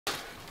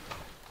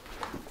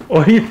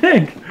What do you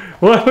think?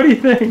 What do you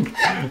think?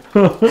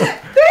 Thank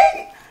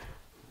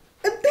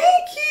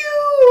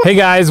you. Hey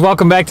guys,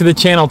 welcome back to the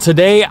channel.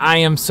 Today I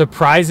am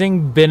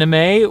surprising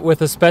Bename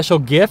with a special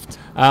gift.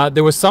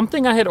 There was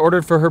something I had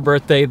ordered for her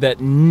birthday that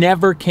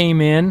never came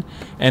in,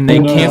 and they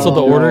canceled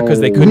the order because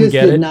they couldn't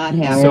get it.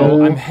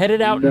 So I'm headed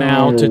out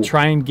now to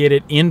try and get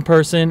it in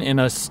person in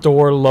a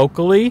store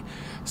locally.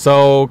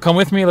 So come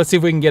with me, let's see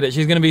if we can get it.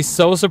 She's gonna be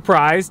so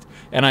surprised,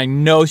 and I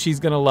know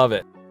she's gonna love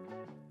it.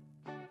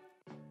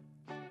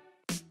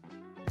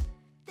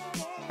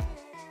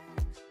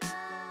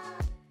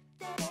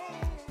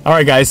 All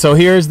right guys, so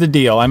here's the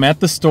deal. I'm at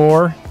the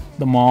store.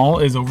 The mall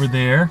is over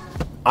there.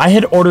 I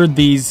had ordered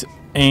these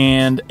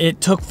and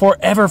it took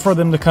forever for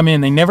them to come in.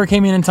 They never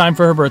came in time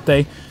for her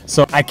birthday.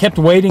 So I kept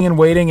waiting and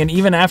waiting, and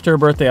even after her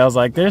birthday, I was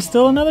like, there's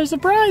still another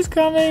surprise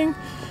coming.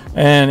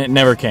 And it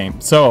never came.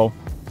 So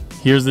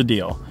here's the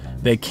deal.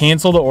 They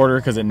canceled the order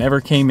because it never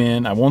came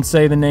in. I won't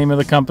say the name of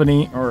the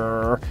company,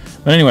 but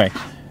anyway,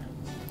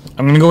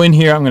 I'm gonna go in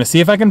here. I'm gonna see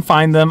if I can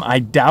find them. I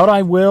doubt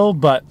I will,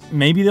 but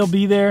maybe they'll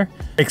be there.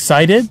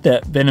 Excited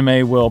that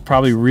Bename will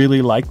probably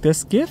really like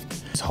this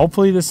gift.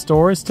 Hopefully this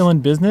store is still in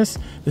business.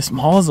 This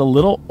mall is a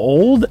little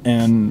old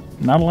and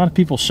not a lot of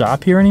people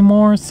shop here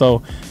anymore,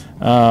 so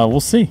we'll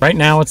see. Right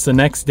now it's the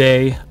next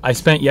day. I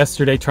spent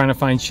yesterday trying to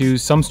find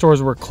shoes. Some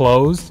stores were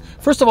closed.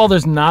 First of all,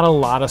 there's not a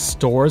lot of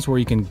stores where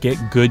you can get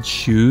good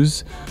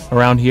shoes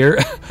around here.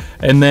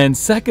 And then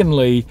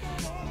secondly,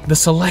 the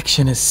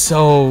selection is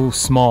so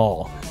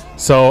small.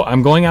 So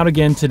I'm going out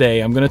again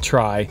today. I'm gonna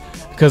try,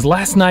 because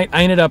last night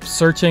I ended up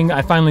searching.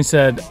 I finally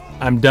said,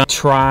 I'm done.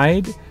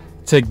 Tried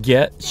to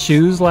get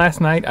shoes last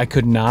night. I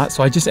could not.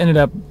 So I just ended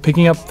up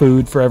picking up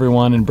food for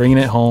everyone and bringing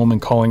it home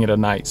and calling it a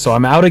night. So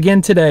I'm out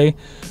again today.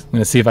 I'm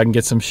gonna see if I can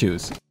get some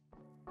shoes.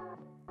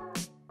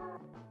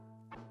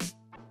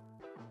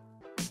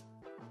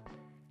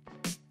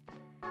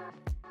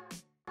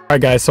 All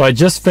right guys, so I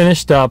just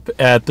finished up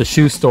at the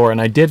shoe store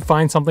and I did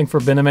find something for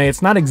Bename.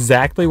 It's not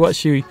exactly what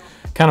she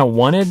kind of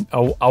wanted.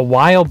 A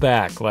while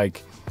back,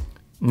 like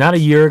not a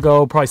year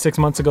ago, probably 6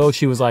 months ago,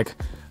 she was like,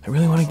 I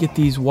really want to get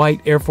these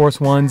white Air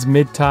Force Ones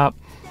mid-top.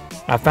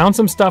 I found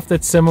some stuff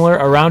that's similar.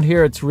 Around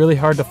here, it's really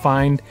hard to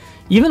find.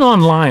 Even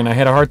online, I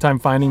had a hard time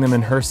finding them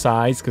in her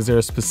size because they're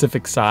a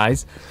specific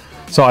size.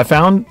 So I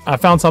found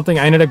something.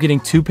 I ended up getting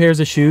 2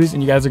 pairs of shoes,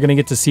 and you guys are going to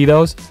get to see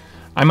those.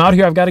 I'm out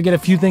here. I've got to get a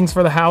few things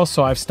for the house,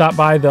 so I've stopped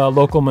by the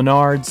local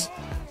Menards,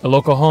 the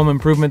local home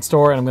improvement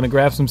store, and I'm going to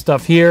grab some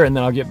stuff here, and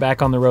then I'll get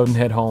back on the road and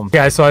head home.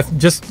 Guys, so I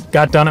just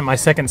got done at my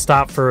second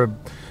stop for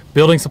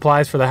building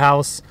supplies for the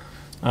house,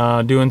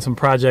 doing some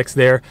projects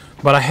there.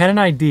 But I had an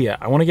idea.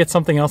 I want to get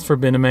something else for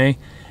Bename,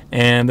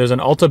 and there's an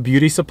Ulta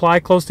Beauty Supply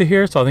close to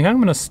here, so I think I'm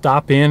going to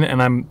stop in,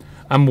 and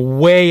I'm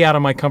way out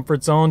of my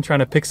comfort zone trying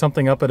to pick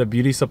something up at a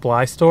beauty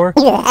supply store.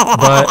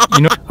 But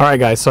you know, all right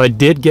guys, so I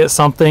did get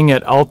something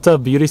at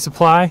Ulta Beauty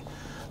Supply.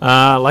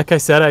 Like I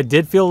said, I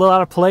did feel a little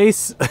out of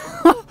place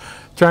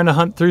trying to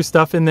hunt through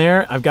stuff in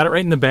there. I've got it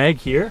right in the bag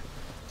here,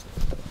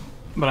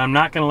 but I'm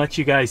not gonna let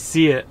you guys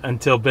see it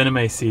until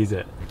Bename sees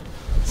it.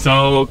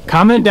 So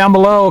comment down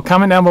below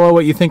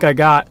what you think I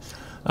got,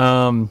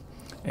 and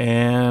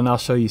I'll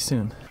show you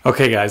soon.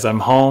 Okay guys,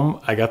 I'm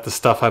home. I got the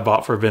stuff I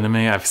bought for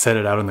Bename. I've set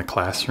it out in the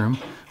classroom.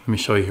 Let me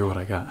show you here what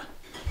I got.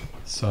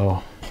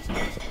 So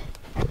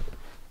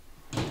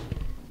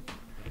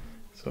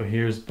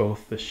here's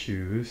both the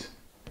shoes.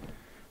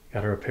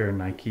 Got her a pair of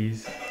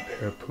Nikes, a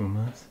pair of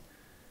Pumas,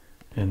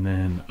 and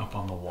then up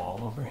on the wall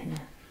over here,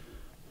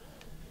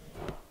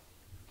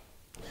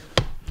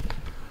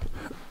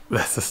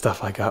 that's the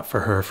stuff I got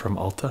for her from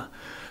Ulta.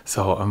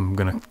 So I'm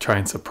gonna try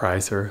and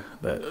surprise her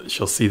that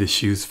she'll see the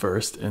shoes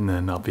first, and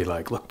then I'll be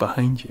like, look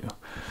behind you.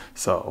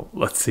 So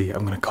let's see,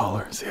 I'm gonna call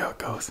her, see how it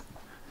goes.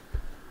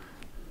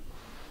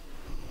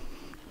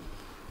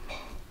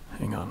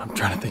 Hang on, I'm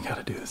trying to think how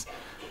to do this.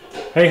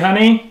 Hey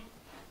honey?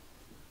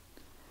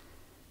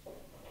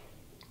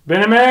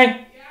 Bename?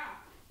 Yeah.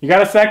 You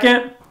got a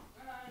second?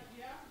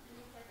 Yeah.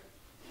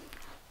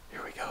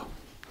 Here we go.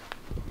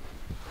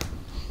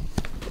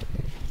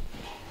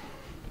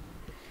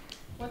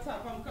 What's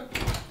up? I'm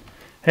cooking.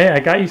 Hey, I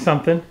got you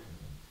something.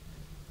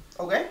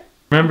 Okay.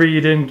 Remember you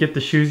didn't get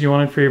the shoes you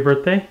wanted for your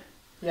birthday?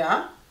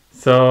 Yeah.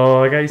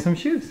 So I got you some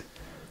shoes.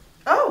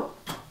 Oh.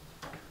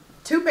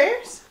 2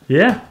 pairs?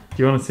 Yeah.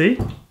 Do you want to see?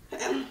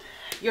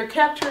 You're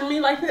capturing me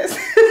like this?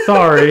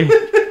 Sorry.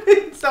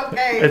 It's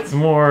okay. It's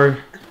more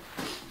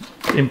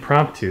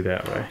impromptu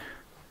that way.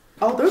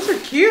 Oh, those are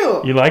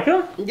cute. You like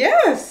them?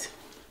 Yes.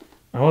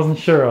 I wasn't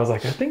sure. I was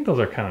like, I think those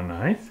are kind of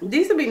nice.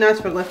 These would be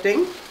nice for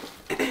lifting.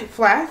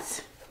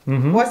 Flats.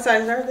 Mm-hmm. What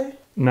size are they?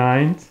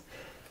 9s.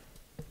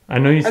 I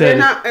know you said.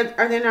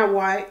 Are they not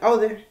wide? Oh,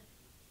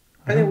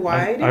 are they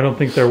wide? I don't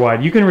think they're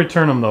wide. You can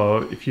return them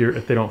though if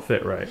they don't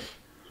fit right.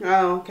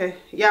 Oh, okay.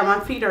 Yeah, my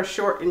feet are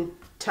short and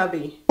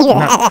tubby.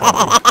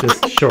 Not tubby,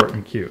 just short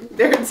and cute.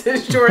 They're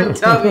just short and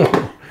tubby.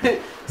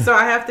 So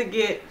I have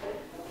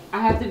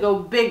to go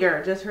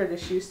bigger just for the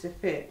shoes to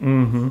fit.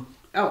 Mm-hmm.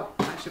 Oh,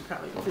 I should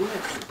probably do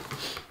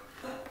this.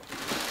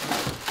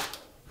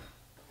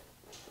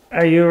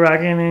 Are you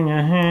rocking in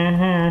your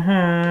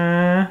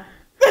hair?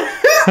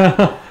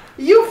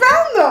 You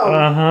found them.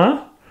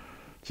 Uh-huh.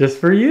 Just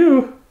for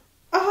you.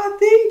 Oh,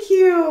 thank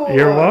you.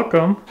 You're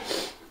welcome.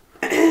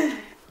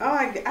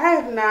 I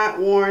have not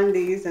worn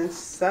these in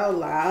so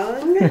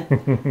long.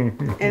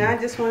 And I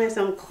just wanted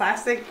some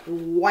classic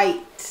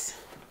white.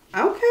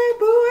 Okay,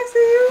 boo, I see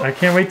you. I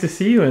can't wait to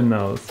see you in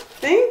those.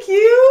 Thank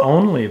you.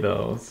 Only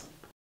those.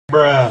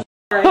 Bruh.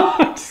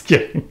 Just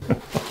kidding.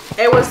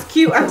 It was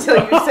cute until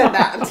you said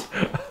that.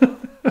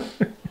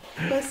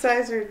 What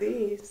size are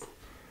these?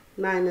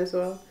 9 as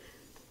well.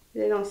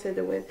 They don't say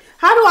the width.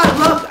 How do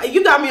I look?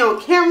 You got me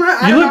on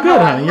camera. You look good,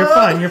 honey. You're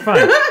fine. You're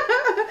fine.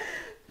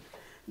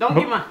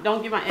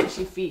 Don't get my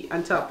itchy feet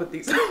until I put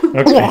these on.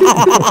 Okay.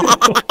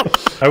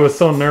 I was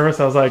so nervous.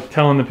 I was like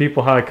telling the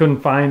people how I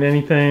couldn't find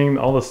anything.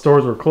 All the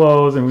stores were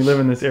closed, and we live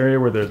in this area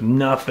where there's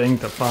nothing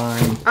to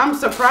find. I'm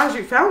surprised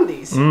you found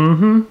these.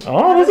 Mm-hmm.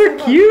 Oh, those are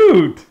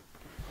cute.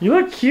 You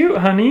look cute,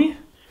 honey.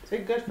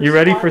 Good for You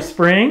ready for squatting?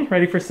 spring?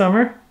 Ready for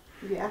summer?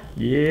 Yeah.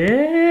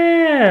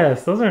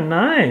 Yes. Those are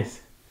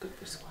nice. Good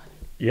for squatting.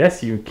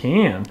 Yes, you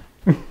can.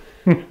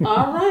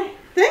 All right.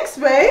 Thanks,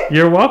 babe.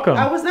 You're welcome.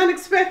 I was not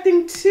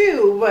expecting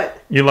 2,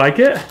 but... You like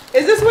it?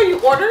 Is this what you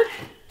ordered?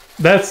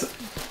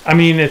 I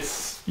mean,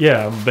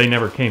 yeah, they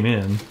never came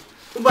in.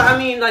 But I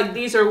mean, like,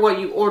 these are what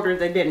you ordered,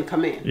 they didn't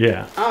come in.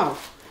 Yeah. Oh.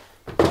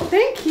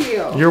 Thank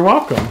you. You're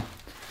welcome.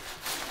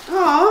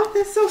 Oh,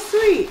 that's so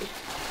sweet.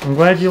 I'm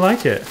glad you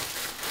like it.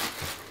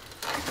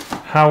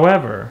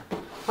 However,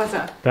 What's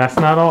that? that's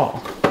not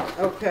all.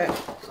 Okay.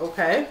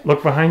 Okay.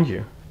 Look behind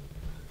you.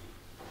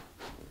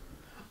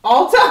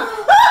 Ulta?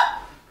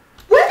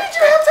 When did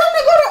you have time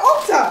to go to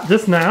Ulta?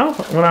 Just now,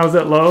 when I was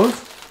at Lowe's.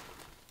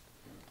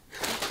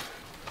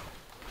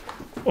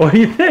 What do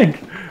you think?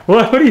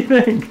 What do you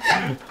think?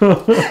 Thank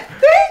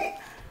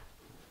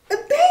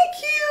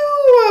you.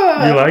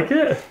 You like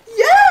it?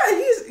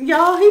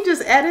 Yeah, he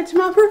just added to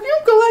my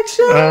perfume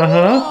collection.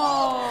 Uh-huh.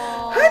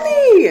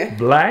 Honey.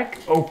 Black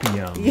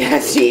opium.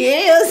 Yes, she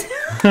is.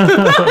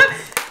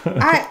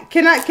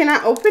 Can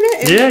I open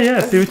it? Yeah,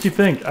 see what you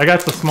think. I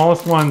got the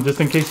smallest one just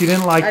in case you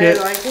didn't like I it.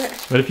 didn't like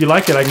it. But if you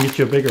like it, I can get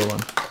you a bigger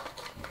one.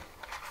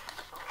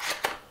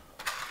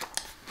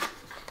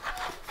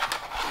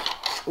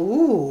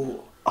 Ooh.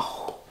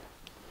 Oh.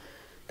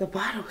 The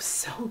bottle's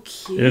so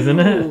cute. Isn't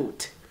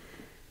it?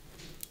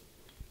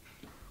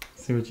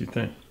 See what you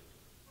think.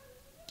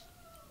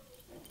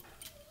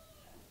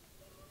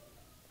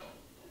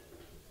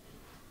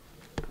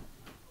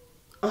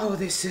 Oh,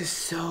 this is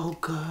so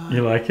good.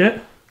 You like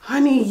it?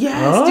 Honey,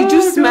 yes. Oh, Did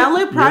you smell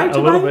it prior yeah, to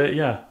a little buying? bit,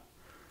 yeah.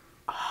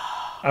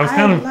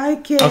 I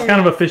like it. I was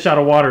kind of a fish out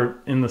of water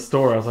in the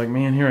store. I was like,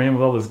 man, here I am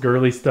with all this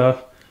girly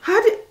stuff.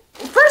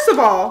 First of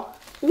all,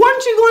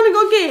 weren't you going to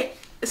go get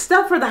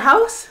stuff for the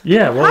house?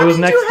 Yeah, well, it was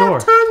next door. How did you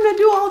have time to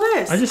do all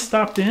this? I just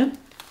stopped in.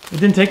 It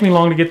didn't take me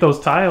long to get those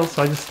tiles,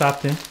 so I just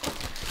stopped in.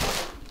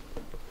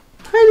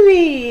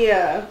 Honey.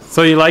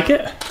 So you like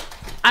it?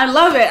 I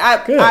love it.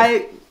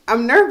 Good.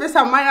 I'm nervous.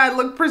 I might not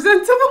look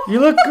presentable. You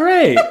look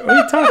great. What are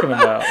you talking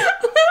about?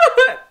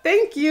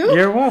 Thank you.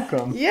 You're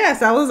welcome.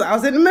 Yes, I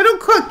was in the middle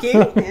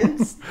cooking and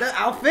the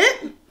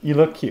outfit. You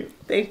look cute.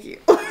 Thank you.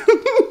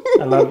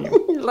 I love you.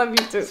 Love you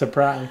too.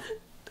 Surprise.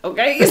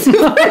 Okay, you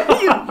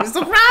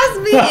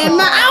surprised me in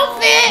my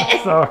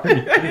outfit.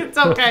 Sorry. It's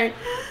okay.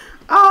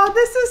 Oh,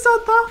 this is so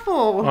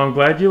thoughtful. Well, I'm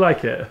glad you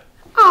like it.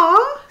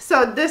 Aw,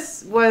 so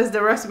this was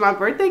the rest of my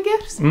birthday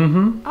gifts?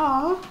 Mm-hmm.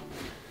 Aw,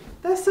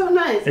 that's so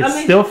nice.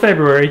 It's still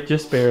February,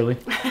 just barely.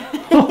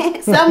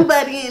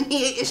 Somebody in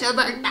here, it's your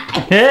birthday.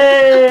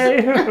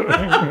 Hey!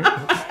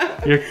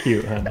 You're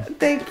cute, honey.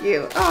 Thank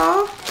you.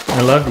 Aw,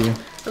 I love you.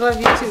 I love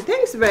you too.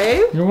 Thanks,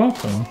 babe. You're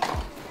welcome.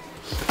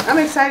 I'm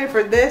excited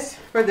for this,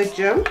 for the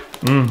gym.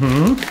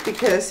 Mm-hmm.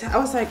 Because I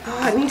was like, oh,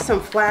 I need some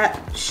flat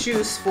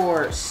shoes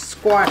for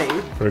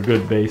squatting. For a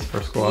good base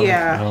for squatting.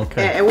 Yeah.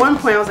 Okay. At one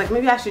point, I was like,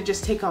 maybe I should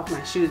just take off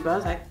my shoes. But I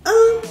was like,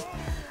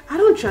 I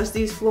don't trust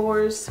these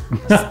floors.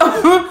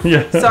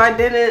 Yeah. So I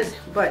didn't,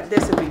 but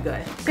this would be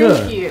good.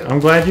 Thank you. I'm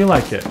glad you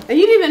like it. And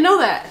you didn't even know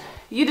that.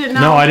 You didn't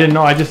know. No, I didn't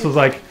know. I just was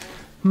like,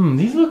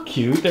 these look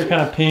cute. They're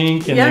kind of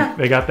pink and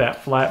they got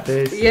that flat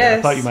base. Yes. Yeah,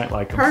 I thought you might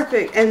like them.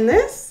 Perfect. And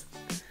this,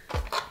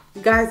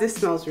 guys, this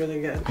smells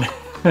really good.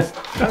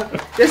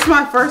 This is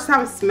my first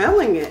time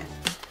smelling it.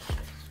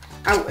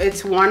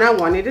 It's one I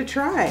wanted to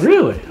try.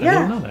 Really? Yeah. I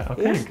didn't know that.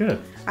 Okay, Yeah.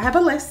 good. I have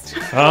a list.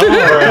 All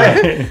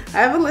right. I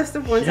have a list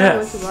of ones I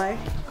want to buy.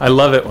 I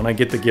love it when I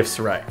get the gifts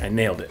right. I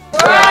nailed it.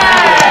 Thank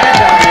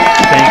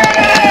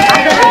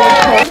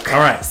you. All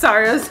right.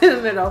 Sorry, I was in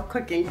the middle of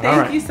cooking.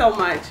 Thank you so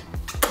much.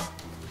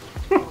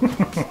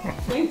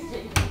 Thanks,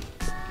 Jake.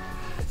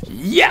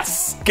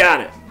 Yes,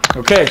 got it.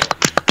 Okay,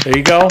 there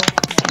you go.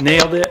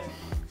 Nailed it.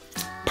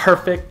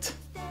 Perfect.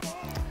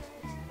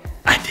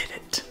 I did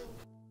it.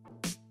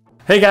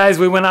 Hey guys,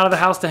 we went out of the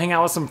house to hang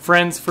out with some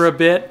friends for a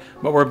bit,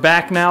 but we're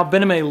back now.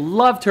 Bename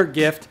loved her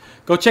gift.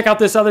 Go check out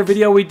this other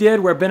video we did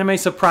where Bename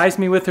surprised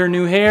me with her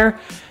new hair,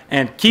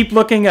 and keep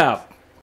looking up.